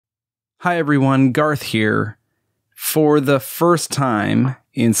Hi everyone, Garth here. For the first time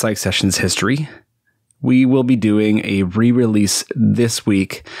in PsychSessions history, we will be doing a re-release this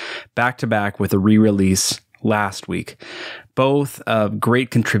week, back-to-back with a re-release last week. Both great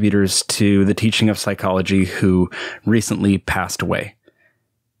contributors to the teaching of psychology who recently passed away.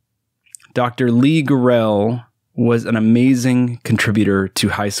 Dr. Lee Gurel was an amazing contributor to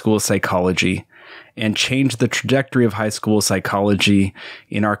high school psychology and changed the trajectory of high school psychology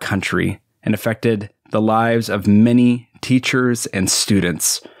in our country and affected the lives of many teachers and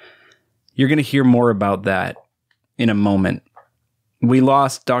students. You're going to hear more about that in a moment. We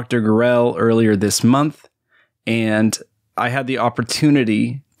lost Dr. Gurel earlier this month, and I had the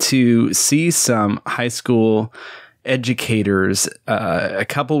opportunity to see some high school educators a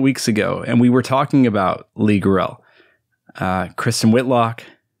couple weeks ago, and we were talking about Lee Gurel. Kristen Whitlock,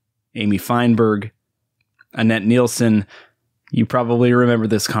 Amy Feinberg, Annette Nielsen. You probably remember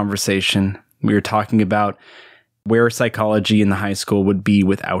this conversation. We were talking about where psychology in the high school would be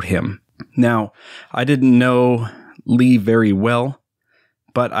without him. Now, I didn't know Lee very well,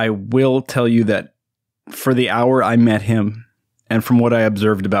 but I will tell you that for the hour I met him, and from what I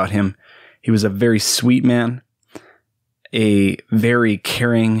observed about him, he was a very sweet man, a very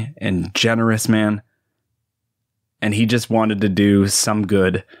caring and generous man, and he just wanted to do some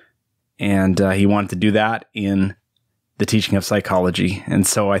good, and he wanted to do that in the teaching of psychology, and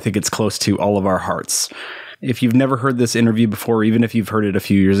so I think it's close to all of our hearts. If you've never heard this interview before, even if you've heard it a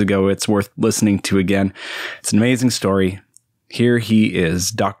few years ago, it's worth listening to again. It's an amazing story. Here he is,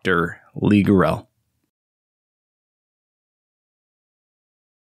 Dr. Lee Gurel.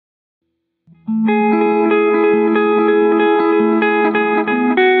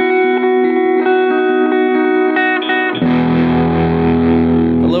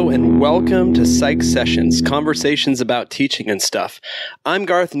 Hello and welcome to PsychSessions, conversations about teaching and stuff. I'm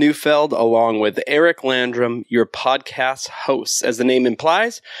Garth Neufeld along with Eric Landrum, your podcast hosts. As the name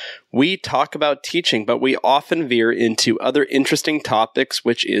implies, we talk about teaching, but we often veer into other interesting topics,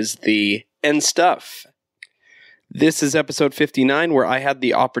 which is the and stuff. This is episode 59, where I had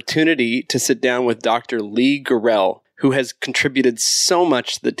the opportunity to sit down with Dr. Lee Gurel, who has contributed so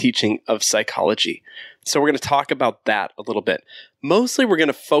much to the teaching of psychology. So we're going to talk about that a little bit. Mostly we're going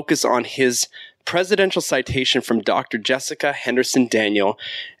to focus on his presidential citation from Dr. Jessica Henderson Daniel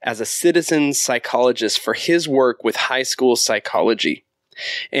as a citizen psychologist for his work with high school psychology.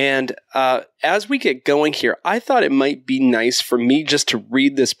 And as we get going here, I thought it might be nice for me just to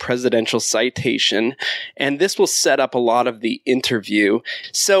read this presidential citation, and this will set up a lot of the interview.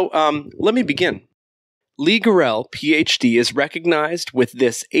 So let me begin. Lee Gurel, PhD, is recognized with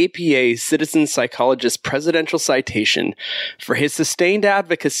this APA Citizen Psychologist Presidential Citation for his sustained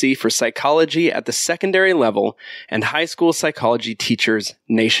advocacy for psychology at the secondary level and high school psychology teachers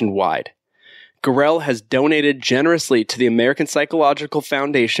nationwide. Gurel has donated generously to the American Psychological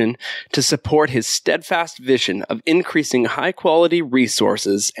Foundation to support his steadfast vision of increasing high-quality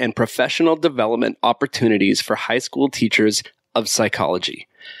resources and professional development opportunities for high school teachers of psychology.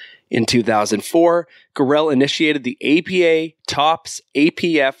 In 2004, Gurel initiated the APA TOPS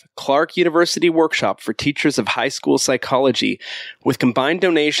APF Clark University Workshop for teachers of high school psychology, with combined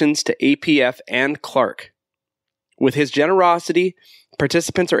donations to APF and Clark. With his generosity,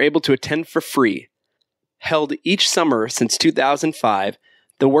 participants are able to attend for free. Held each summer since 2005,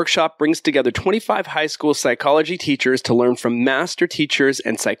 the workshop brings together 25 high school psychology teachers to learn from master teachers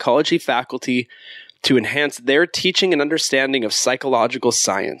and psychology faculty to enhance their teaching and understanding of psychological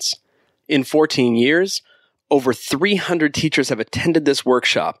science. In 14 years, over 300 teachers have attended this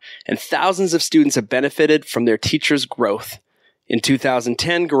workshop, and thousands of students have benefited from their teachers' growth. In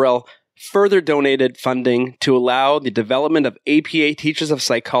 2010, Gurel further donated funding to allow the development of APA Teachers of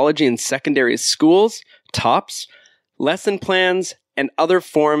Psychology in secondary schools, TOPS, lesson plans, and other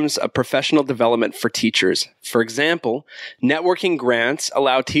forms of professional development for teachers. For example, networking grants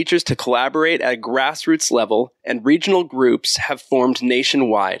allow teachers to collaborate at a grassroots level, and regional groups have formed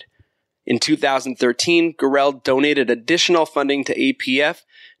nationwide. In 2013, Gurel donated additional funding to APF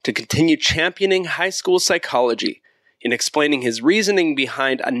to continue championing high school psychology. In explaining his reasoning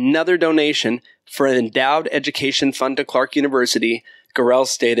behind another donation for an endowed education fund to Clark University, Gurel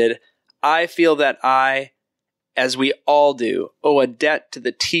stated, "I feel that I, as we all do, owe a debt to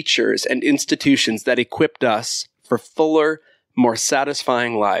the teachers and institutions that equipped us for fuller, more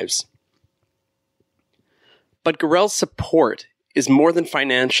satisfying lives." But Gurel's support is more than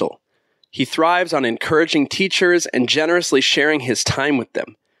financial. He thrives on encouraging teachers and generously sharing his time with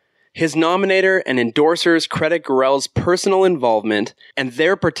them. His nominator and endorsers credit Gurel's personal involvement and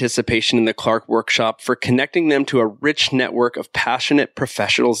their participation in the Clark Workshop for connecting them to a rich network of passionate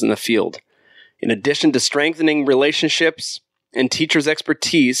professionals in the field. In addition to strengthening relationships and teachers'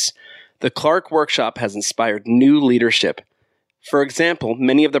 expertise, the Clark Workshop has inspired new leadership. For example,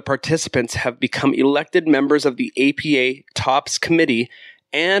 many of the participants have become elected members of the APA TOPS committee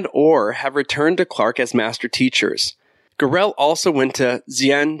and/or have returned to Clark as master teachers. Gurel also went to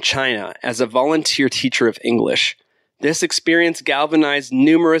Xi'an, China as a volunteer teacher of English. This experience galvanized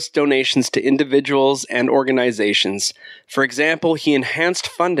numerous donations to individuals and organizations. For example, he enhanced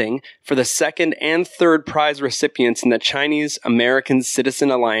funding for the second and third prize recipients in the Chinese American Citizen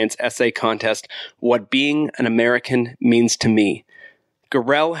Alliance essay contest, What Being an American Means to Me.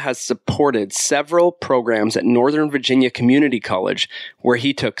 Gurel has supported several programs at Northern Virginia Community College, where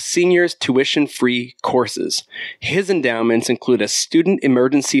he took seniors tuition-free courses. His endowments include a Student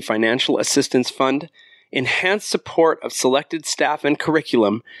Emergency Financial Assistance Fund, enhanced support of selected staff and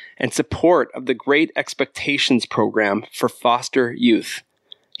curriculum, and support of the Great Expectations program for foster youth.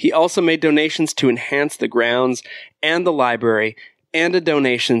 He also made donations to enhance the grounds and the library, and a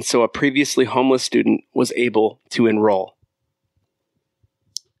donation so a previously homeless student was able to enroll.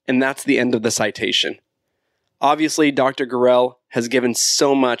 And that's the end of the citation. Obviously, Dr. Gurel has given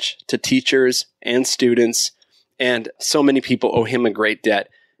so much to teachers and students, and so many people owe him a great debt.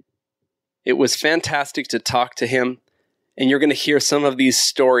 It was fantastic to talk to him, and you're going to hear some of these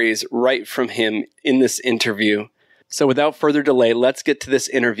stories right from him in this interview. So without further delay, let's get to this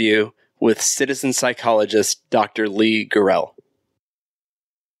interview with citizen psychologist Dr. Lee Gurel.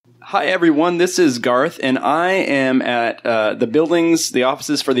 Hi, everyone. This is Garth, and I am at the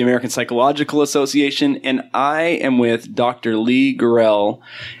offices for the American Psychological Association, and I am with Dr. Lee Gurel,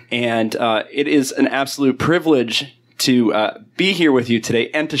 and it is an absolute privilege to be here with you today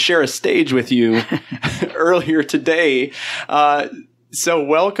and to share a stage with you earlier today. So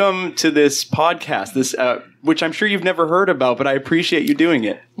welcome to this podcast, which I'm sure you've never heard about, but I appreciate you doing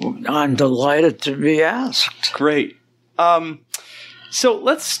it. I'm delighted to be asked. Great. So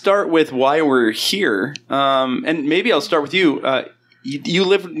let's start with why we're here. And maybe I'll start with you. You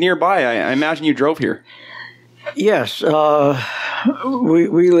live nearby. I imagine you drove here. Yes. We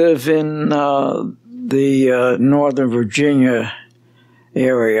live in the Northern Virginia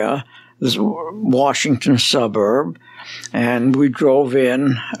area, this Washington suburb, and we drove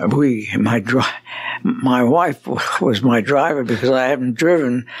in. My wife was my driver because I haven't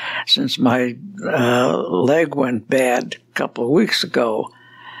driven since my leg went bad a couple of weeks ago,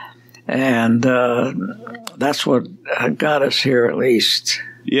 and that's what got us here at least.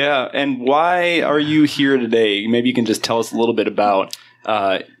 Yeah, and why are you here today? Maybe you can just tell us a little bit about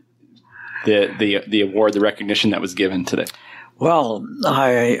the award, the recognition that was given today. Well,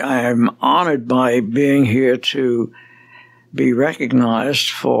 I am honored by being here to be recognized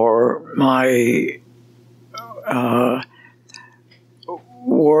for my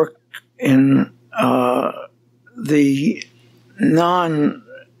work in the not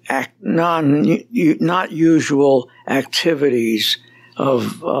usual activities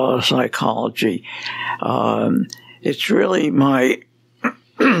of psychology. It's really my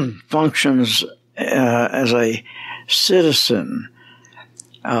functions as a citizen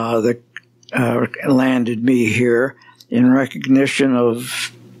that landed me here in recognition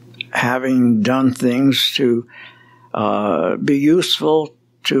of having done things to be useful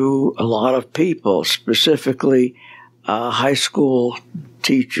to a lot of people, specifically high school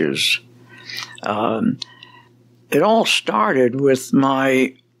teachers. It all started with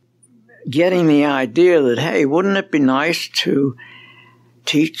my getting the idea that, hey, wouldn't it be nice to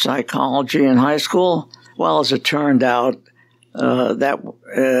teach psychology in high school? Well, as it turned out, that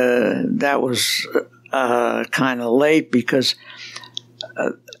was kind of late because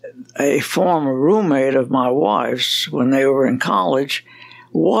a former roommate of my wife's, when they were in college,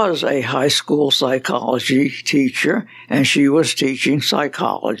 was a high school psychology teacher, and she was teaching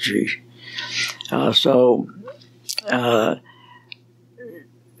psychology. So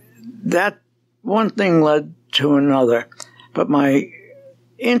that one thing led to another. But my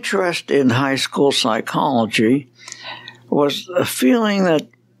interest in high school psychology was a feeling that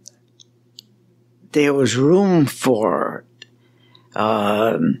there was room for it.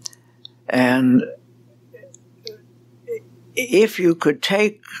 And if you could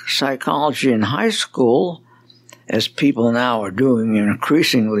take psychology in high school, as people now are doing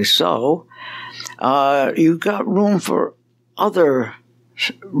increasingly so, you got room for other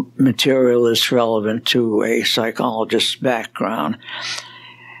material that's relevant to a psychologist's background.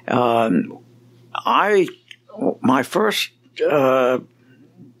 My first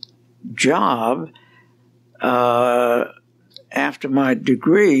job after my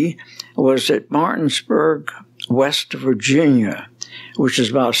degree was at Martinsburg, West Virginia, which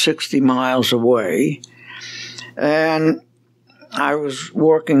is about 60 miles away. And I was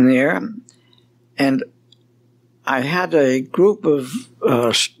working there, and I had a group of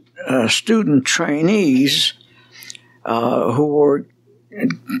student trainees who were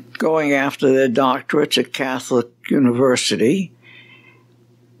going after their doctorates at Catholic University.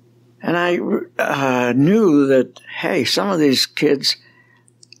 And I knew that, hey, some of these kids,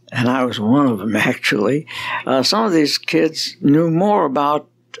 and I was one of them actually, some of these kids knew more about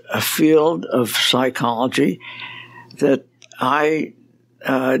a field of psychology that I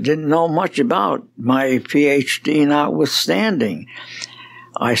didn't know much about, my PhD notwithstanding.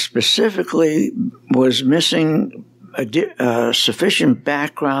 I specifically was missing a sufficient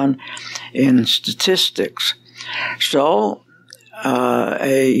background in statistics. So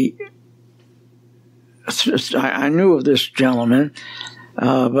I knew of this gentleman,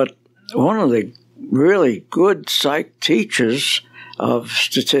 but one of the really good psych teachers of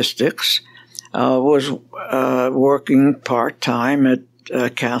statistics was working part-time at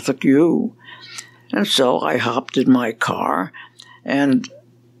Catholic U. And so I hopped in my car, and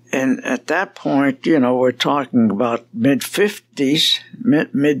at that point, you know, we're talking about mid-50s,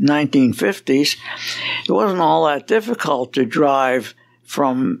 mid-1950s, it wasn't all that difficult to drive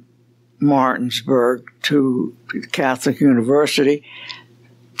from Martinsburg to Catholic University,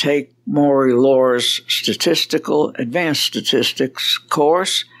 take Maury Lohr's advanced statistics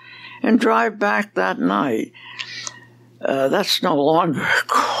course, and drive back that night. That's no longer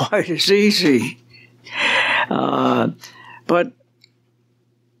quite as easy. But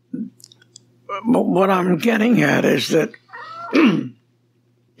what I'm getting at is that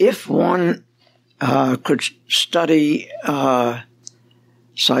if one could study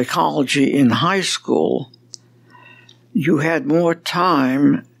psychology in high school, you had more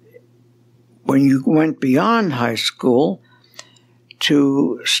time when you went beyond high school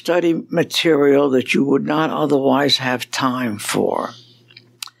to study material that you would not otherwise have time for.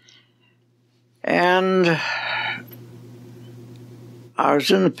 And I was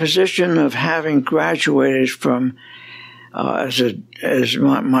in the position of having graduated from, as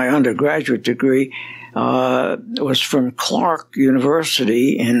my undergraduate degree was from Clark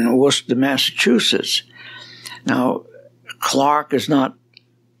University in Worcester, Massachusetts. Now, Clark is not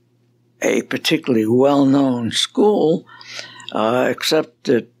a particularly well-known school, except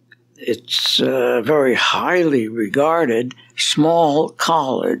that it's a very highly regarded small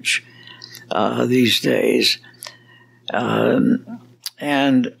college these days.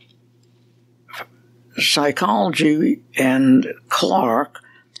 And psychology and Clark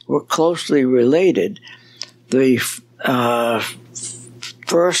were closely related. The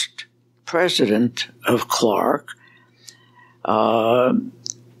first president of Clark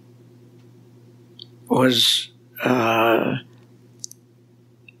was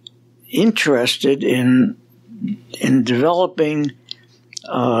interested in developing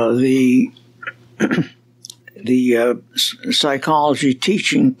the psychology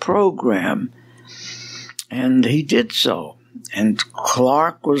teaching program, and he did so. And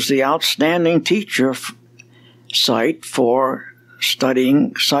Clark was the outstanding teacher site for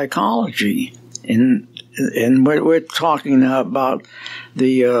studying psychology. And we're talking now about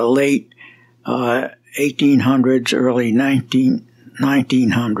the late 1800s, early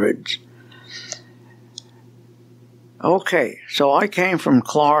 1900s. Okay, so I came from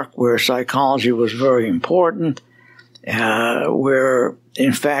Clark, where psychology was very important, where,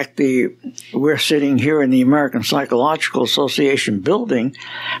 in fact, we're sitting here in the American Psychological Association building,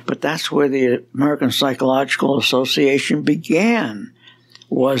 but that's where the American Psychological Association began,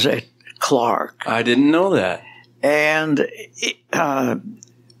 was at Clark. I didn't know that. And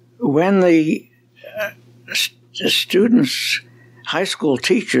when the students, high school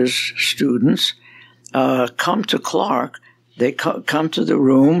teachers, students, come to Clark, they come to the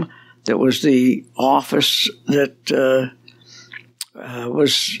room that was the office that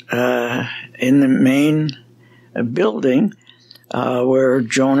was in the main building where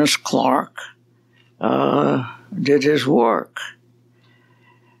Jonas Clark did his work.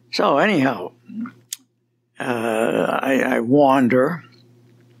 So anyhow, I wander,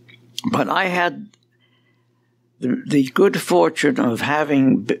 but I had the good fortune of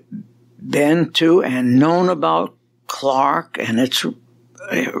having been to and known about Clark and its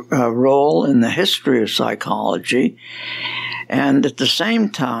role in the history of psychology. And at the same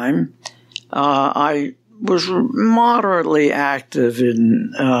time, I was moderately active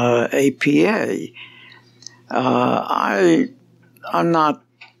in APA. I'm not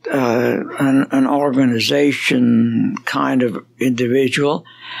an organization kind of individual,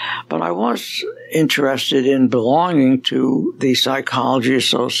 but I was interested in belonging to the Psychology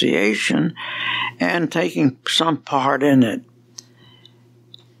Association and taking some part in it,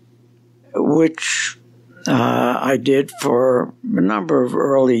 which I did for a number of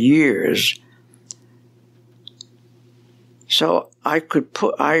early years. So I could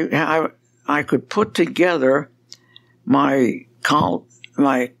put together my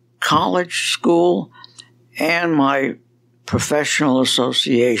college school and my professional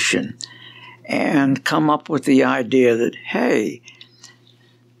association and come up with the idea that, hey,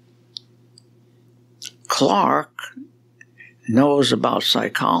 Clark knows about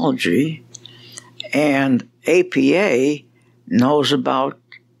psychology and APA knows about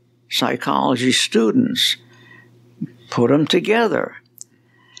psychology students. Put them together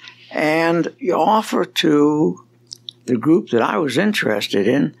and you offer to the group that I was interested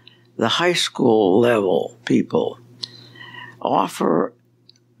in, the high school level people, offer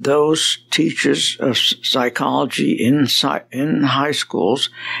those teachers of psychology in high schools,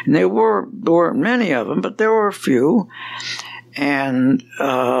 and there weren't many of them, but there were a few, and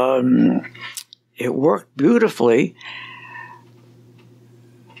it worked beautifully.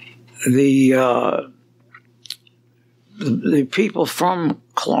 The people from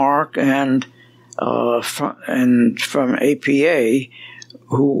Clark and from APA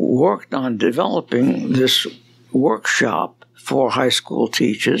who worked on developing this workshop for high school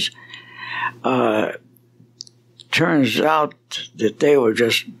teachers, turns out that they were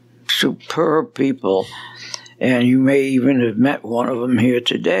just superb people, and you may even have met one of them here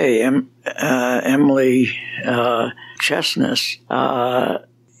today, Emily Chestnut.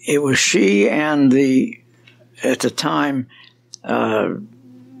 It was she and at the time, I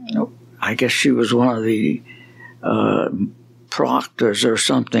guess she was one of the proctors or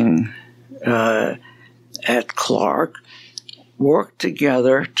something at Clark, worked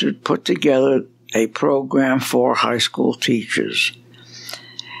together to put together a program for high school teachers.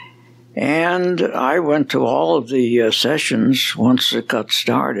 And I went to all of the sessions once it got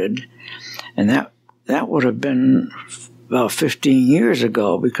started, and that would have been about 15 years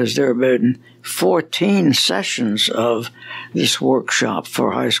ago, because there have been 14 sessions of this workshop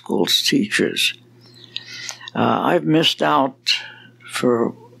for high school teachers. I've missed out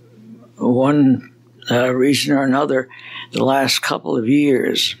for one reason or another the last couple of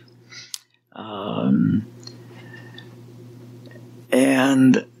years.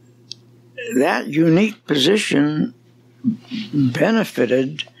 And that unique position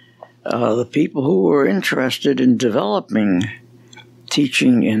benefited the people who were interested in developing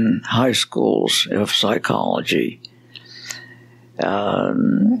teaching in high schools of psychology.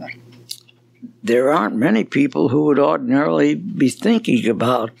 There aren't many people who would ordinarily be thinking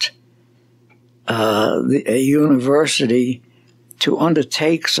about a university to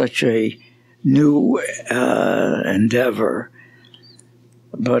undertake such a new endeavor.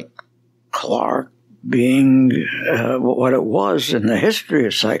 But Clark, being what it was in the history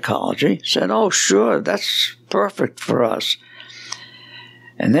of psychology, said, oh, sure, that's perfect for us.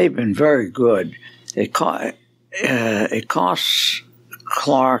 And they've been very good. It costs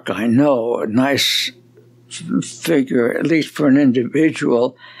Clark, I know, a nice figure, at least for an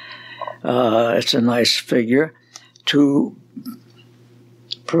individual, it's a nice figure, to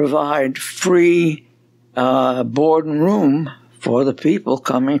provide free board and room for the people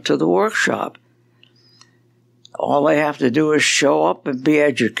coming to the workshop. All they have to do is show up and be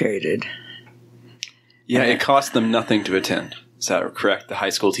educated. Yeah, it costs them nothing to attend. Is that correct? The high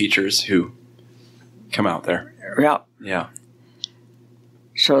school teachers who come out there. Yeah. Yeah.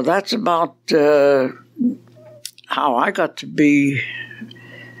 So that's about how I got to be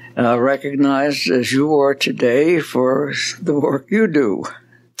recognized as you are today for the work you do.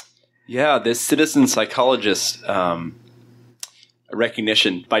 Yeah, this citizen psychologist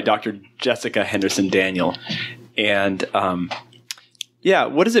recognition by Dr. Jessica Henderson Daniel. And yeah,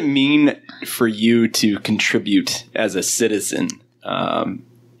 what does it mean for you to contribute as a citizen?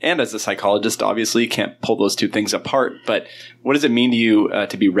 And as a psychologist, obviously, you can't pull those two things apart. But what does it mean to you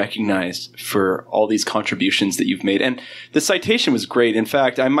to be recognized for all these contributions that you've made? And the citation was great. In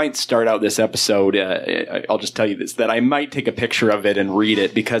fact, I might start out this episode, I'll just tell you this, that I might take a picture of it and read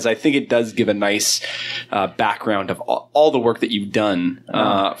it, because I think it does give a nice background of all the work that you've done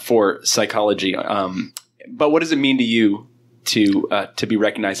for psychology. But what does it mean to you to be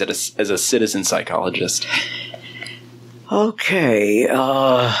recognized as a citizen psychologist? Okay.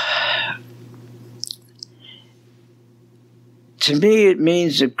 To me, it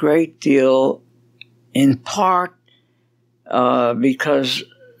means a great deal, in part because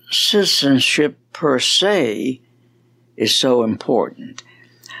citizenship per se is so important.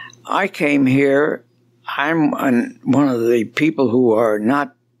 I came here, I'm one of the people who are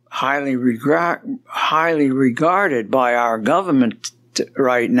not highly regarded by our government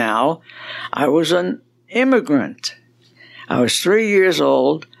right now. I was an immigrant. I was 3 years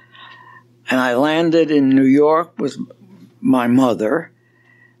old, and I landed in New York with my mother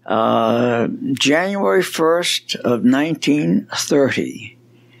January 1st of 1930.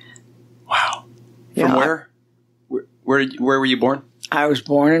 Wow. From where? Where were you born? I was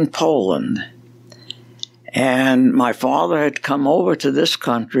born in Poland. And my father had come over to this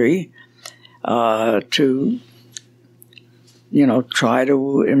country to, try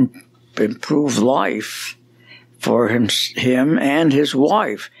to improve life for him and his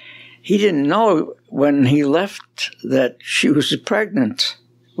wife. He didn't know when he left that she was pregnant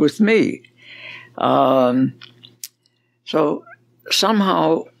with me. So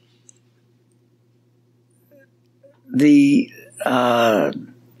somehow the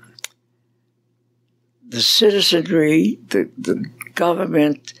citizenry, the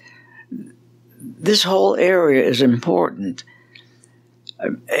government, this whole area is important.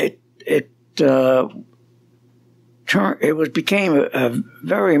 It became a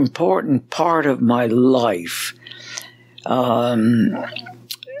very important part of my life. We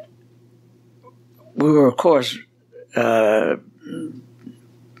were, of course,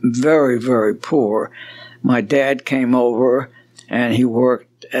 very, very poor. My dad came over, and he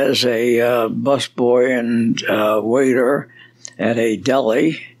worked as a busboy and waiter at a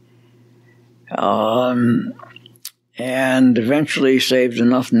deli, and eventually saved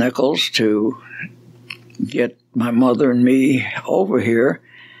enough nickels to get my mother and me over here,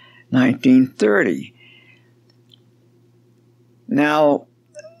 1930. Now,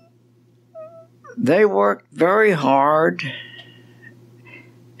 they worked very hard,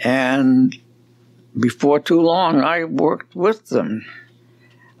 and before too long, I worked with them.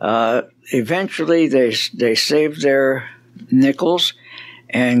 Eventually, they saved their nickels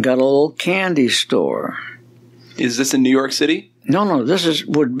and got a little candy store. Is this in New York City? No, this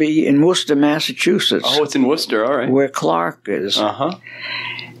would be in Worcester, Massachusetts. Oh, it's in Worcester, all right. Where Clark is. Uh-huh.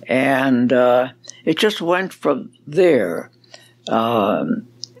 And it just went from there.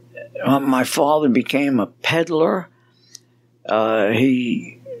 My father became a peddler.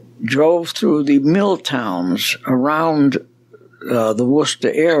 He drove through the mill towns around the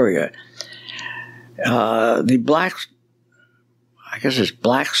Worcester area. I guess it's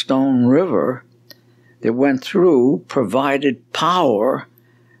Blackstone River that went through provided power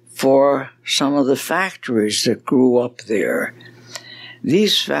for some of the factories that grew up there.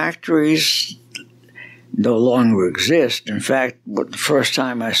 These factories no longer exist. In fact, the first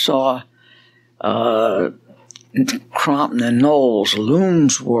time I saw Crompton and Knowles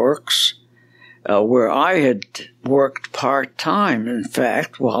Looms Works, where I had worked part-time, in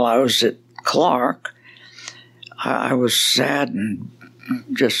fact, while I was at Clark, I was saddened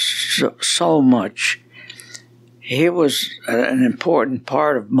just so much. He was an important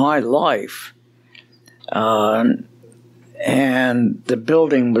part of my life, and the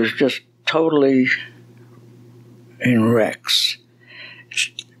building was just totally in wrecks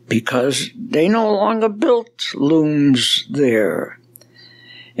because they no longer built looms there.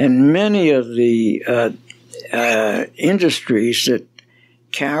 And many of the industries that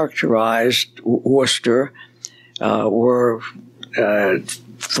characterized Worcester were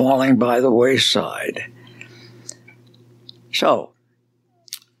falling by the wayside. So,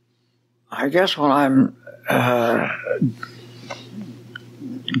 I guess what I'm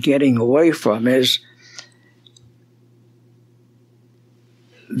getting away from is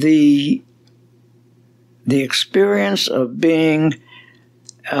the experience of being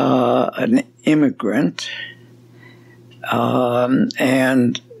an immigrant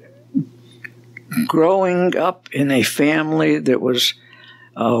and growing up in a family that was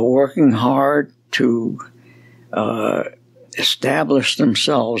working hard to establish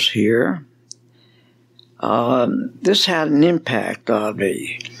themselves here. This had an impact on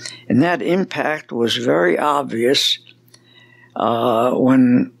me, and that impact was very obvious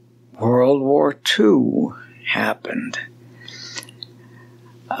when World War II happened.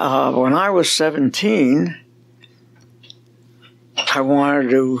 When I was 17, I wanted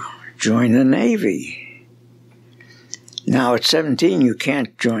to join the Navy. Now, at 17, you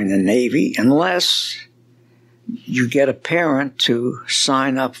can't join the Navy unless you get a parent to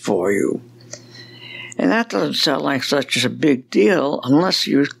sign up for you. And that doesn't sound like such a big deal unless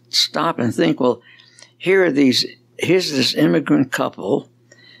you stop and think, well, here's this immigrant couple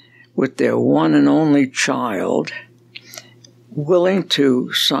with their one and only child, willing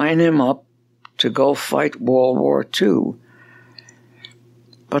to sign him up to go fight World War II.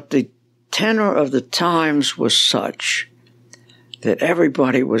 But the tenor of the times was such that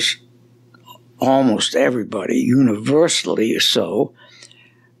everybody was, almost everybody, universally so,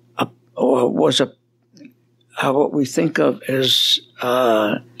 was what we think of as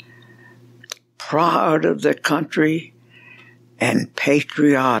proud of their country and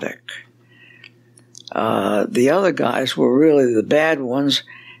patriotic. The other guys were really the bad ones,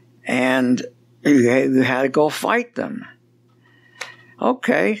 and you had to go fight them.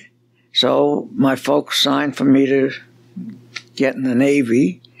 Okay, so my folks signed for me to get in the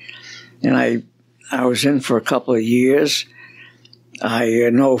Navy, and I was in for a couple of years. I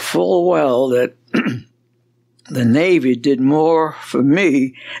know full well that the Navy did more for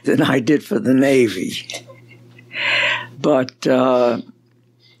me than I did for the Navy. But I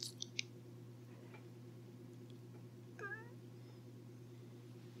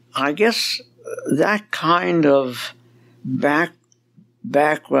guess that kind of background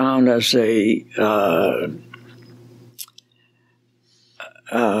as a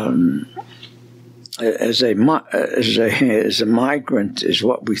migrant is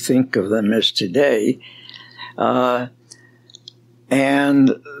what we think of them as today, and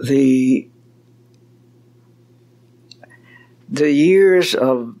the years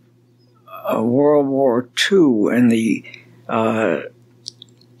of World War II and the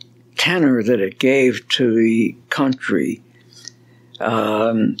tenor that it gave to the country,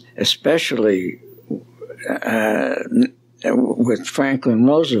 especially with Franklin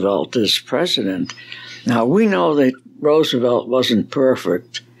Roosevelt as president. Now, we know that Roosevelt wasn't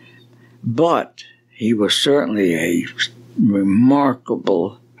perfect, but he was certainly a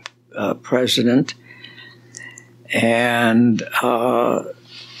remarkable president. And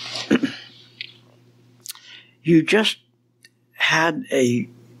you just had a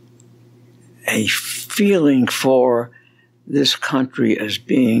feeling for this country as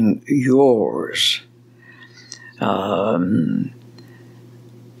being yours. I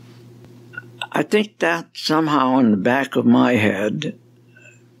think that somehow in the back of my head,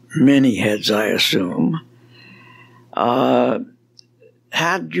 many heads I assume,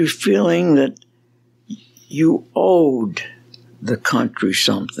 had you feeling that you owed the country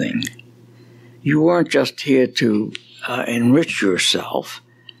something. You weren't just here to enrich yourself.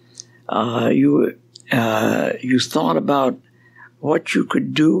 You thought about what you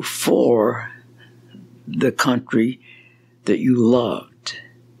could do for the country that you loved.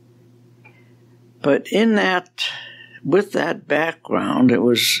 But with that background, it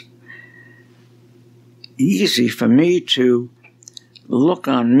was easy for me to look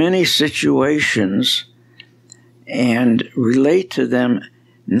on many situations and relate to them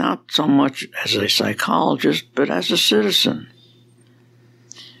not so much as a psychologist, but as a citizen.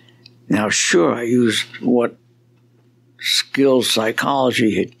 Now, sure, I used what skills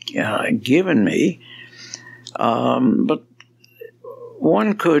psychology had given me, but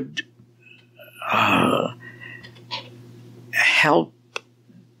one could help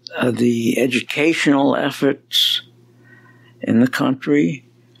the educational efforts in the country,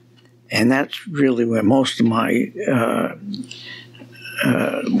 and that's really where most of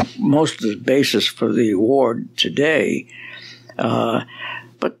the basis for the award today.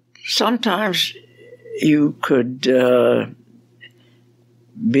 But sometimes you could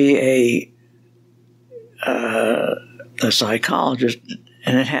be a psychologist,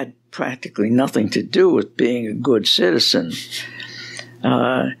 and it had practically nothing to do with being a good citizen.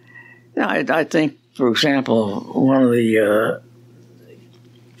 I think, for example, one of the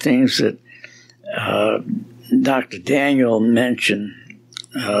things that Dr. Daniel mentioned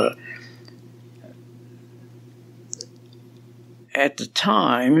at the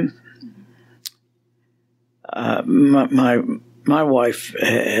time, my wife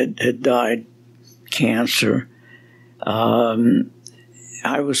had died cancer.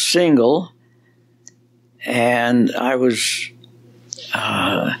 I was single, and I was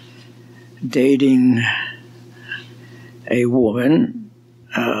dating a woman,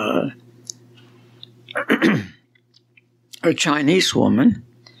 a Chinese woman,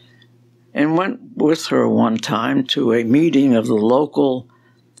 and went with her one time to a meeting of the local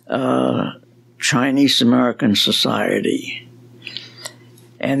Chinese American Society.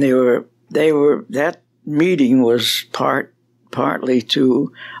 And that meeting was partly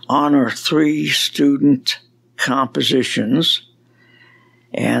to honor 3 student compositions,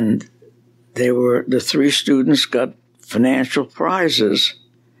 and the 3 students got financial prizes.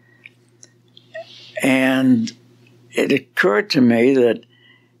 And it occurred to me that,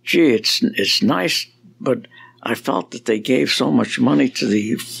 gee, it's nice, but I felt that they gave so much money to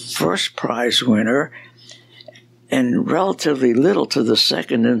the first prize winner and relatively little to the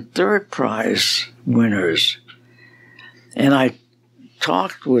second and third prize winners. And I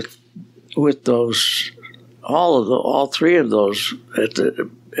talked with those, all three of those at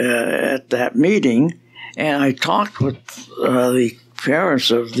that meeting, and I talked with the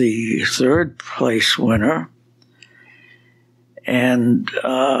parents of the third place winner, and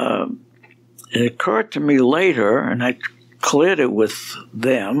it occurred to me later, and I cleared it with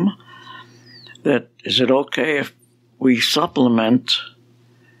them, that is it okay if we supplement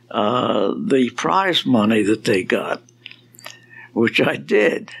the prize money that they got? Which I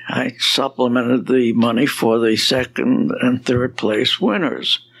did. I supplemented the money for the second and third place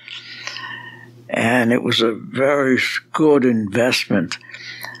winners. And it was a very good investment.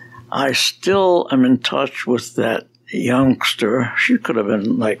 I still am in touch with that youngster. She could have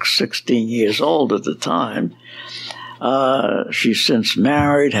been like 16 years old at the time. She's since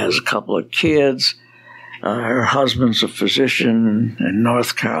married, has a couple of kids. Her husband's a physician in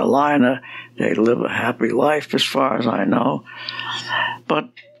North Carolina. They live a happy life as far as I know. But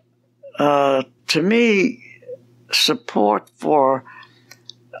to me, support for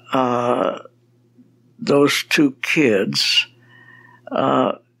those two kids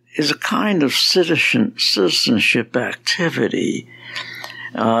is a kind of citizenship activity.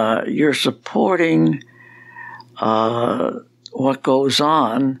 You're supporting what goes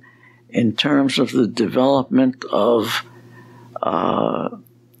on in terms of the development of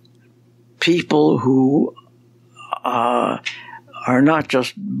people who are not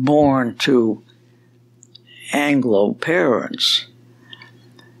just born to Anglo parents.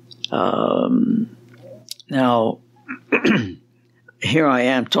 Now, here I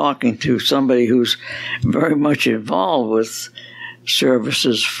am talking to somebody who's very much involved with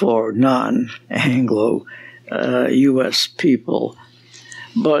services for non-Anglo U.S. people.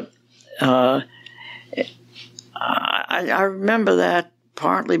 But I remember that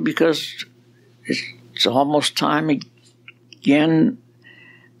partly because it's almost time again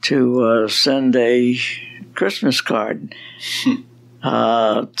to send a Christmas card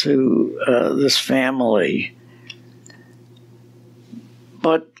to this family.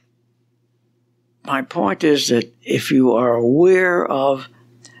 But my point is that if you are aware of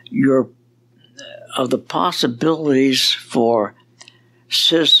the possibilities for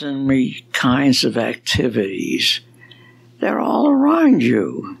citizenry kinds of activities, they're all around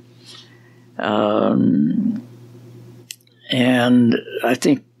you. And I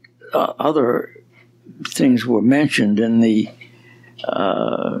think other things were mentioned in the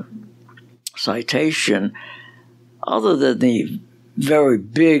citation, other than the very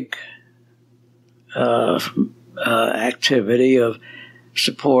big activity of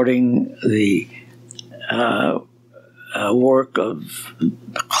supporting the work of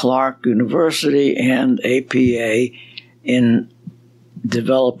Clark University and APA in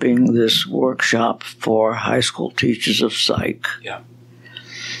developing this workshop for high school teachers of psych. Yeah.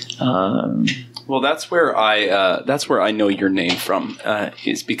 Well, that's where I know your name from,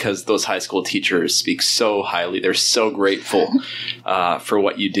 is because those high school teachers speak so highly. They're so grateful for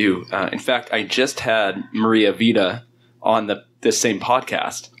what you do. In fact, I just had Maria Vita on this same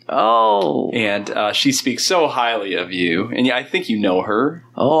podcast. Oh. And she speaks so highly of you. And yeah, I think you know her.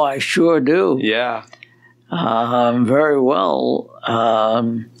 Oh, I sure do. Yeah. Very well.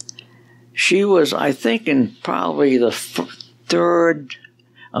 She was, I think, in probably the third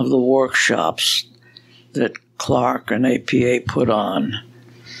of the workshops that Clark and APA put on.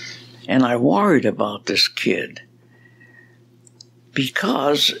 And I worried about this kid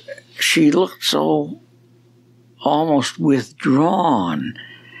because she looked so almost withdrawn.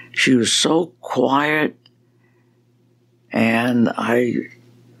 She was so quiet, and I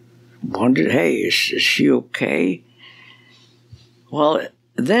wondered, hey, is she okay? Well,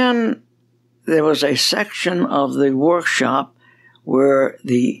 then there was a section of the workshop where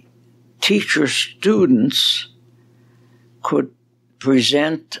the teacher students could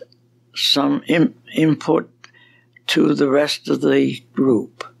present some input to the rest of the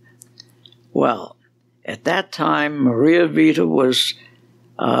group. Well, at that time, Maria Vita was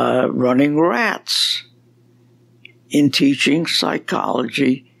running rats in teaching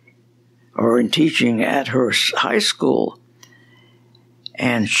psychology or in teaching at her high school.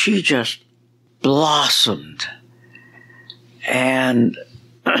 And she just blossomed. And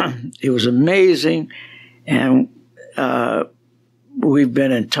it was amazing. And we've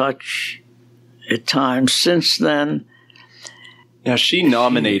been in touch at times since then. Now, she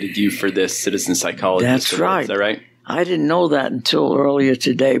nominated you for this Citizen Psychologist That's Award, right. Is that right? I didn't know that until earlier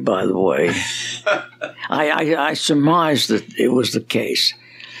today, by the way. I surmised that it was the case.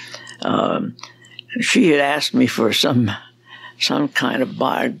 She had asked me for some kind of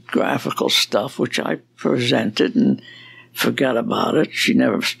biographical stuff, which I presented and forgot about it. She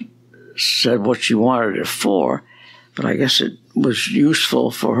never said what she wanted it for, but I guess it was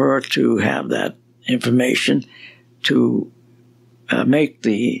useful for her to have that information to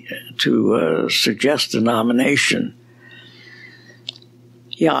suggest the nomination.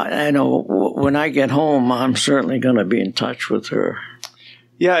 Yeah, I know. When I get home, I'm certainly going to be in touch with her.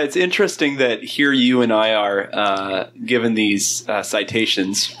 Yeah, it's interesting that here you and I are given these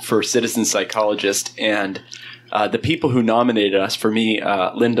citations for citizen psychologist, and the people who nominated us, for me,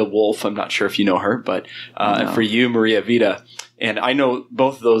 Linda Wolf, I'm not sure if you know her, but and for you, Maria Vita. And I know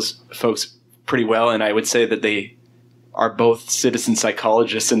both of those folks pretty well, and I would say that they are both citizen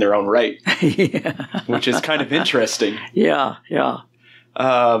psychologists in their own right, yeah. Which is kind of interesting. Yeah.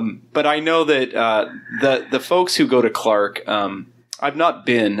 But I know that the folks who go to Clark, I've not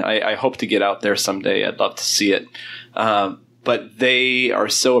been. I hope to get out there someday. I'd love to see it. But they are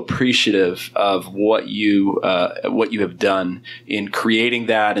so appreciative of what you have done in creating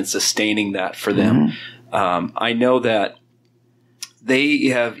that and sustaining that for them. I know that they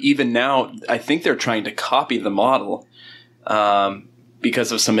have even now. I think they're trying to copy the model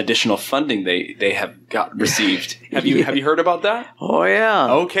because of some additional funding they have received. Have you heard about that? Oh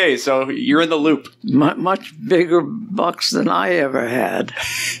yeah. Okay, so you're in the loop. Much bigger bucks than I ever had.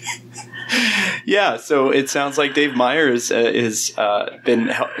 Yeah, so it sounds like Dave Myers is going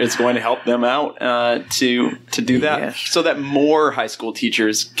to help them out to do that, yes. So that more high school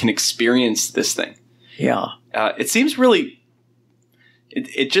teachers can experience this thing. Yeah, it seems really.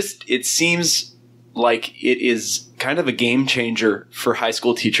 It seems like it is kind of a game changer for high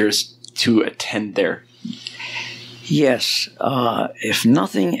school teachers to attend there. Yes, if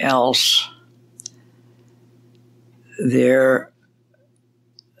nothing else, there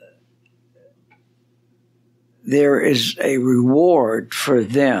is a reward for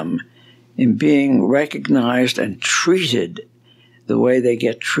them in being recognized and treated the way they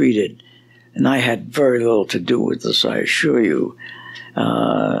get treated. And I had very little to do with this, I assure you.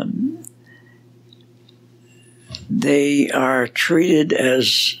 They are treated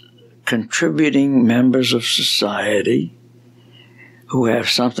as contributing members of society who have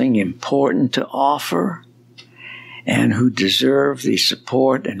something important to offer and who deserve the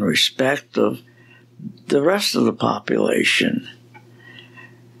support and respect of the rest of the population.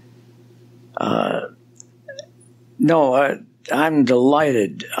 I'm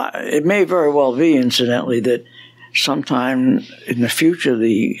delighted. It may very well be, incidentally, that sometime in the future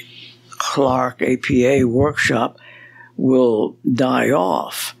the Clark APA workshop will die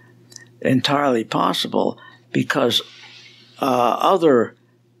off. Entirely possible, because other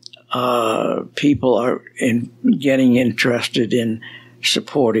people are getting interested in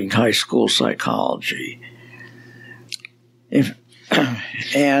supporting high school psychology.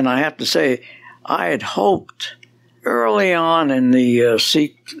 And I have to say, I had hoped early on in the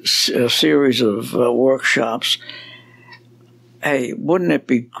series of workshops, hey, wouldn't it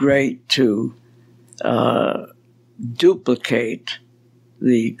be great to duplicate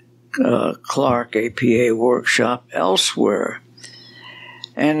the Clark APA workshop elsewhere?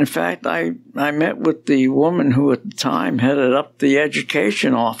 And in fact, I met with the woman who at the time headed up the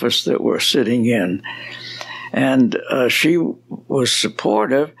education office that we're sitting in. And she was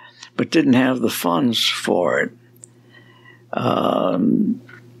supportive, but didn't have the funds for it. And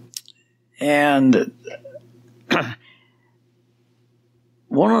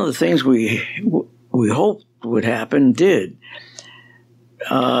one of the things we hoped would happen did.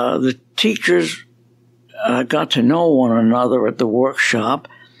 The teachers got to know one another at the workshop,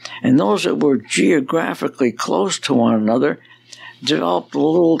 and those that were geographically close to one another developed a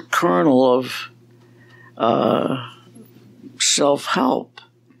little kernel of self-help.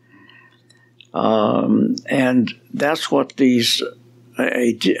 And that's what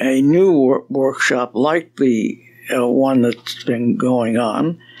a new workshop like the one that's been going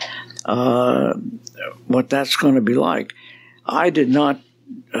on, what that's going to be like. I did not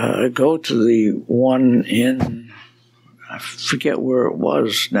go to the one in, I forget where it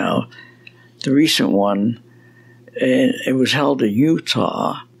was now, the recent one. It was held in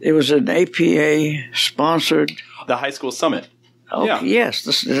Utah. It was an APA-sponsored... The high school summit. Oh, yeah. Yes,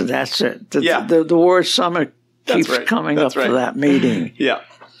 that's it. The word summit keeps coming up for that meeting. Yeah.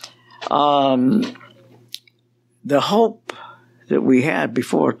 The hope that we had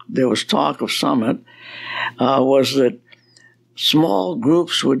before there was talk of summit was that small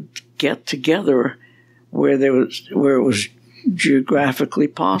groups would get together where it was geographically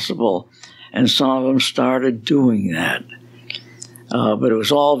possible, and some of them started doing that. But it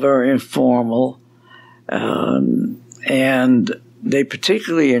was all very informal, and they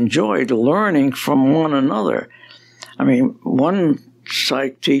particularly enjoyed learning from one another. I mean, one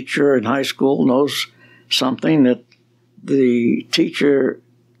psych teacher in high school knows something that the teacher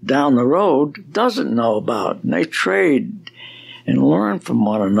down the road doesn't know about, and they trade and learn from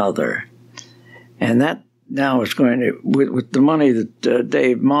one another. And that now is going to, with the money that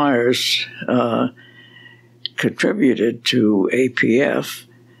Dave Myers contributed to APF,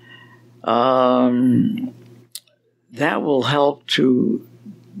 that will help to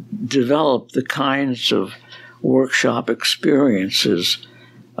develop the kinds of workshop experiences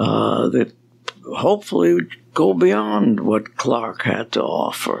that hopefully would go beyond what Clark had to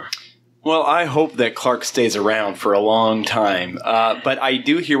offer. Well, I hope that Clark stays around for a long time. But I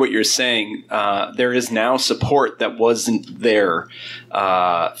do hear what you're saying. There is now support that wasn't there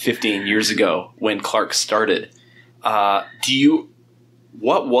 15 years ago when Clark started.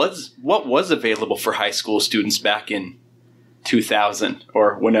 What was available for high school students back in 2000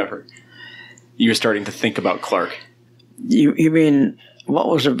 or whenever you were starting to think about Clark? You mean what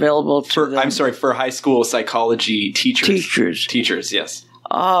was available to them? I'm sorry, for high school psychology teachers. Teachers, yes.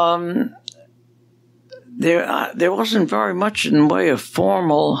 There wasn't very much in the way of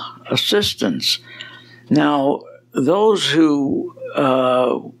formal assistance. Now, those who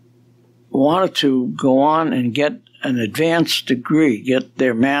wanted to go on and get an advanced degree, get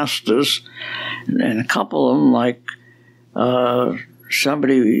their master's, and a couple of them, like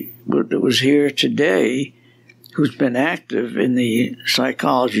somebody that was here today who's been active in the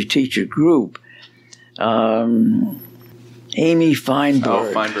psychology teacher group, Amy Feinberg.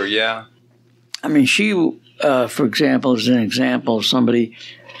 Oh, Feinberg, yeah. I mean, she, for example, is an example of somebody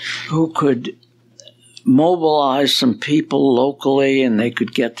who could mobilize some people locally, and they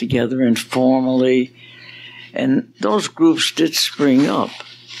could get together informally. And those groups did spring up,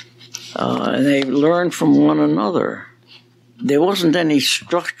 and they learned from one another. There wasn't any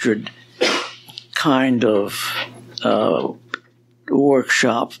structured kind of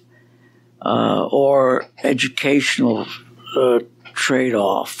workshop or educational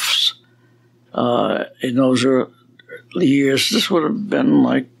trade-offs in those early years. This would have been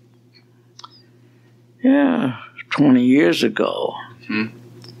like, 20 years ago. Mm-hmm.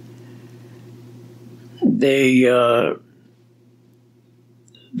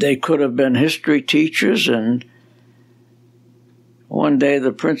 They could have been history teachers, and one day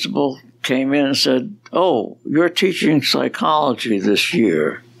the principal came in and said, "Oh, you're teaching psychology this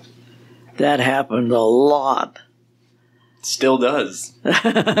year." That happened a lot. Still does.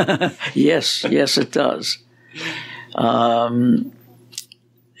 Yes, it does. And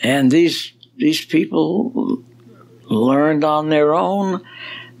these people learned on their own.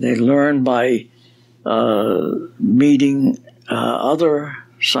 They learned by meeting other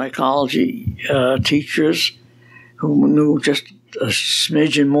psychology teachers who knew just a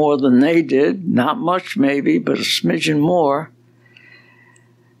smidgen more than they did. Not much, maybe, but a smidgen more.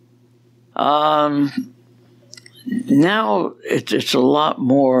 Now it's a lot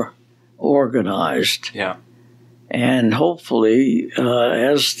more organized. Yeah. And hopefully,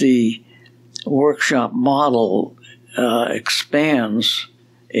 as the workshop model expands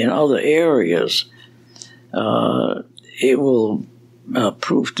in other areas, it will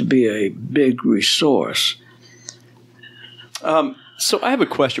prove to be a big resource. So I have a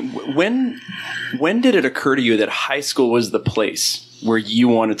question. When did it occur to you that high school was the place where you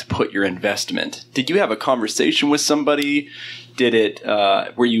wanted to put your investment? Did you have a conversation with somebody? Did it?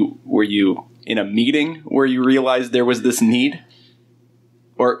 Were you in a meeting where you realized there was this need?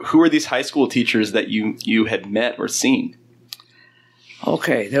 Or who are these high school teachers that you had met or seen?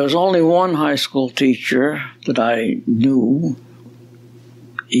 Okay, there was only one high school teacher that I knew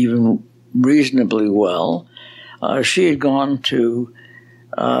even reasonably well. She had gone to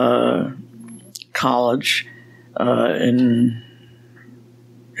college in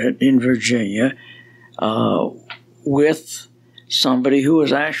Virginia with somebody who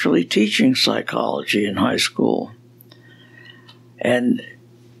was actually teaching psychology in high school. And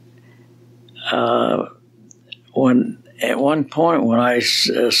at one point when I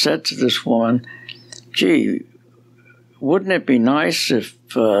said to this woman, "Gee, wouldn't it be nice if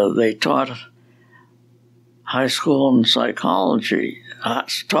they taught high school and psychology,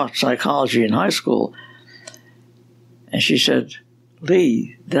 taught psychology in high school?" And she said,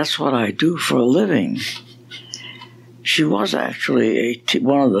 "Lee, that's what I do for a living." She was actually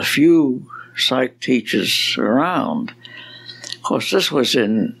one of the few psych teachers around. Of course, this was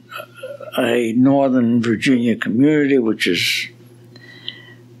in a Northern Virginia community, which is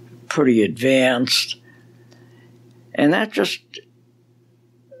pretty advanced. And that just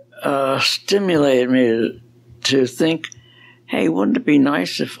stimulated me to think, hey, wouldn't it be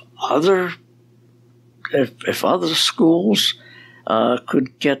nice if other schools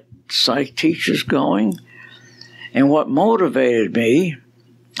could get psych teachers going? And what motivated me,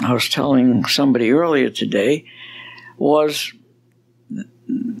 I was telling somebody earlier today, was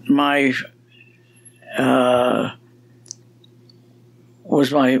my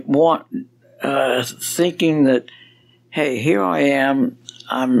thinking that, hey, here I am.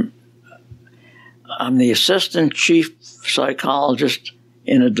 I'm the assistant chief psychologist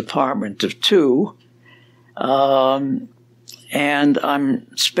in a department of 2, and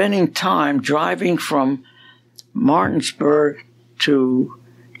I'm spending time driving from Martinsburg to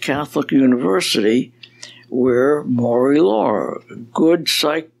Catholic University, where Maury Law, a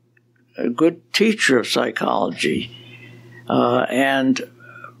good teacher of psychology, and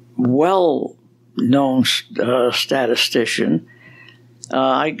well-known statistician,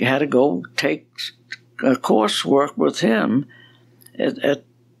 I had to go take coursework with him at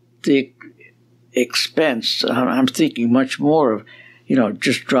the expense. I'm thinking much more of,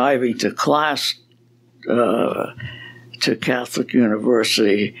 just driving to class to Catholic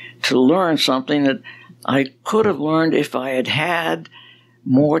University to learn something that I could have learned if I had had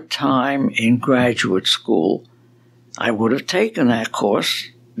more time in graduate school. I would have taken that course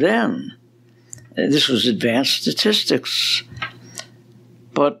then. This was advanced statistics.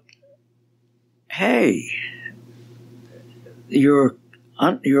 But hey, your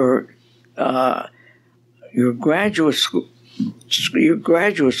graduate school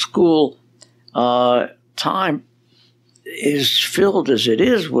time is filled as it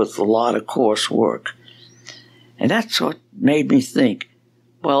is with a lot of coursework. And that's what made me think,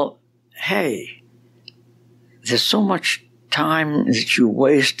 well, hey, there's so much time that you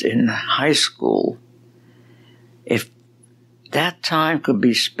waste in high school. If that time could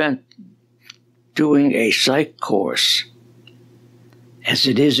be spent doing a psych course, as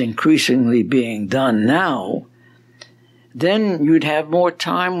it is increasingly being done now, then you'd have more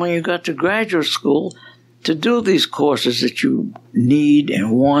time when you got to graduate school to do these courses that you need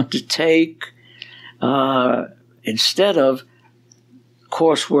and want to take, instead of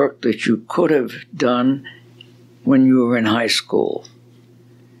coursework that you could have done when you were in high school.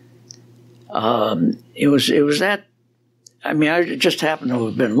 It was that. I mean, I just happened to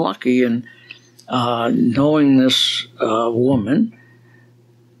have been lucky in knowing this woman.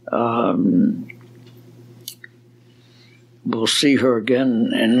 We'll see her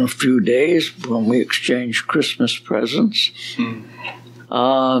again in a few days when we exchange Christmas presents.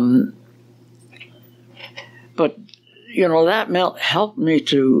 But, that helped me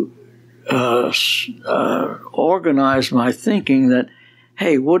to organize my thinking that,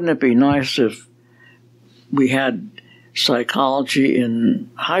 hey, wouldn't it be nice if we had psychology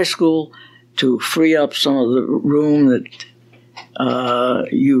in high school to free up some of the room that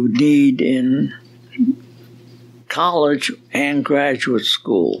you need in college and graduate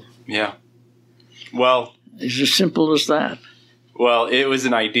school. Yeah. Well, it's as simple as that. Well, it was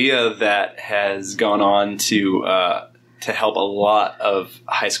an idea that has gone on to help a lot of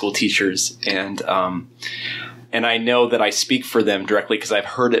high school teachers, and I know that I speak for them directly because I've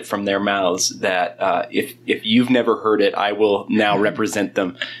heard it from their mouths. That if you've never heard it, I will now represent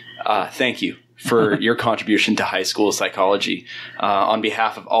them. Thank you for your contribution to high school psychology. On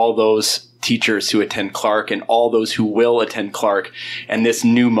behalf of all those teachers who attend Clark and all those who will attend Clark and this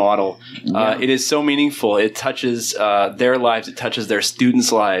new model, it is so meaningful. It touches their lives. It touches their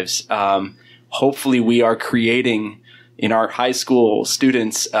students' lives. Hopefully we are creating in our high school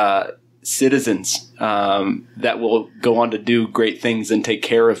students citizens that will go on to do great things and take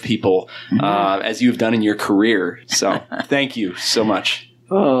care of people as you've done in your career. So thank you so much.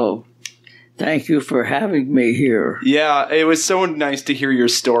 Oh, thank you for having me here. Yeah, it was so nice to hear your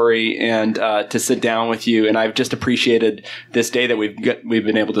story and to sit down with you. And I've just appreciated this day that we've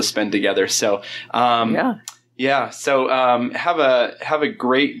been able to spend together. So yeah. So have a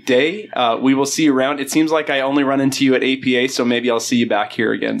great day. We will see you around. It seems like I only run into you at APA, so maybe I'll see you back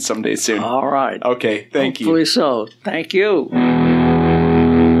here again someday soon. All right. Okay. Thank you. Hopefully so. Thank you.